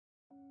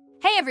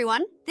Hey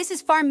everyone, this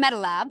is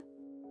Pharmmedilab.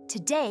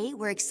 Today,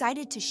 we're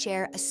excited to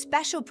share a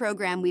special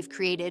program we've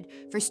created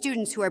for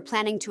students who are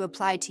planning to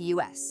apply to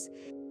US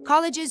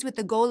colleges with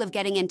the goal of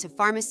getting into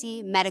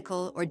pharmacy,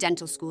 medical, or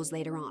dental schools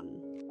later on.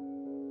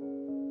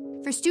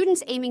 For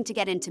students aiming to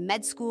get into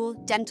med school,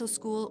 dental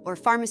school, or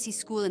pharmacy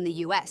school in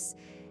the US,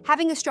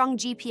 having a strong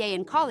GPA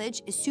in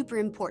college is super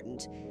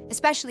important,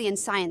 especially in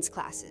science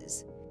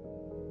classes.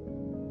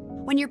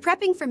 When you're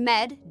prepping for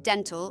med,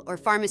 dental, or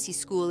pharmacy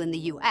school in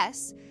the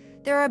US,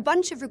 there are a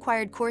bunch of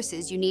required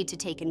courses you need to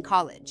take in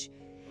college,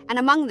 and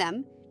among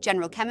them,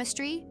 general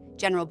chemistry,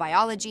 general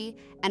biology,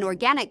 and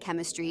organic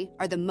chemistry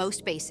are the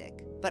most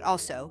basic, but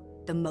also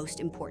the most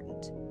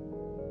important.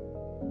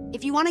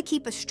 If you want to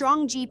keep a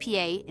strong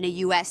GPA in a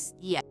US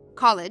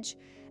college,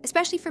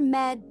 especially for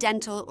med,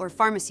 dental, or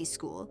pharmacy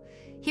school,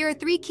 here are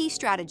 3 key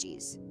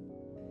strategies.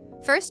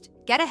 First,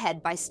 get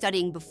ahead by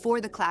studying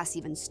before the class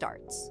even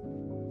starts.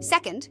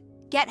 Second,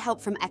 get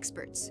help from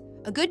experts.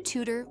 A good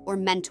tutor or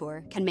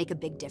mentor can make a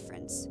big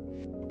difference.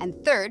 And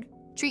third,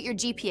 treat your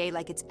GPA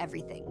like it's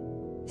everything.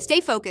 Stay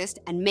focused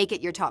and make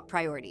it your top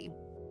priority.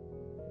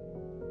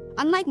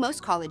 Unlike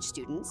most college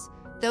students,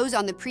 those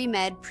on the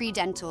pre-med,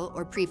 pre-dental,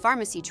 or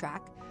pre-pharmacy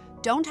track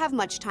don't have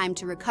much time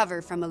to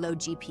recover from a low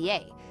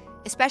GPA,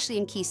 especially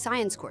in key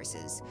science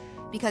courses,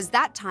 because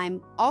that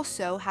time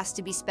also has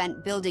to be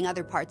spent building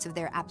other parts of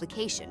their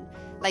application,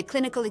 like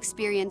clinical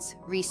experience,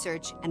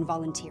 research, and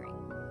volunteering.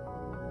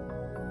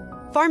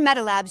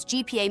 Pharmmedilab's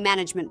GPA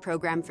management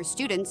program for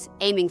students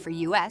aiming for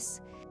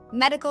US,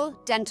 medical,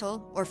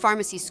 dental, or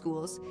pharmacy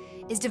schools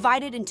is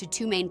divided into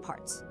 2 main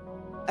parts: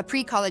 a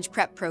pre-college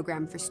prep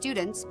program for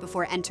students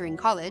before entering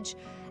college,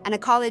 and a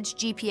college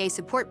GPA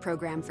support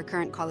program for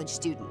current college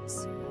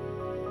students.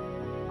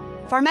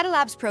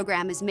 Pharmmedilab's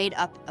program is made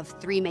up of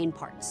 3 main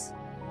parts.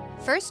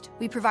 First,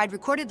 we provide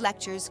recorded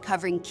lectures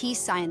covering key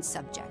science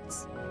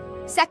subjects.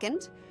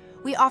 Second,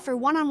 we offer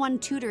one-on-one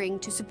tutoring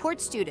to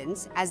support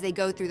students as they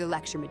go through the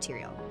lecture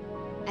material.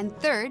 And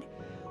third,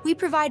 we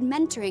provide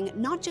mentoring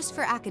not just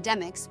for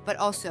academics, but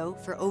also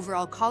for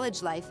overall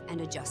college life and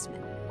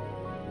adjustment.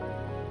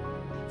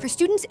 For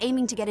students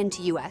aiming to get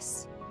into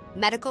US,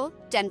 medical,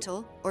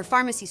 dental, or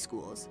pharmacy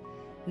schools,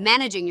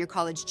 managing your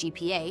college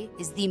GPA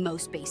is the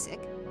most basic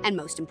and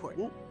most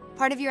important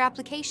part of your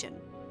application.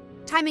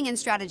 Timing and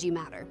strategy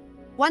matter.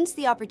 Once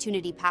the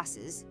opportunity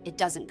passes, it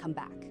doesn't come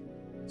back.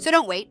 So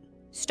don't wait.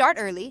 Start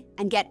early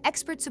and get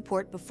expert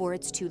support before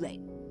it's too late.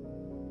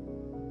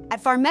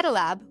 At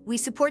Pharmmedilab, we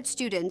support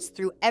students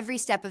through every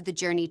step of the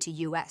journey to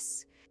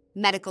US,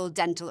 medical,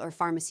 dental, or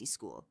pharmacy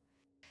school.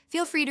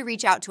 Feel free to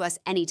reach out to us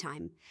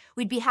anytime.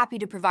 We'd be happy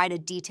to provide a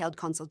detailed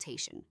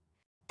consultation.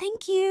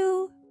 Thank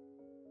you.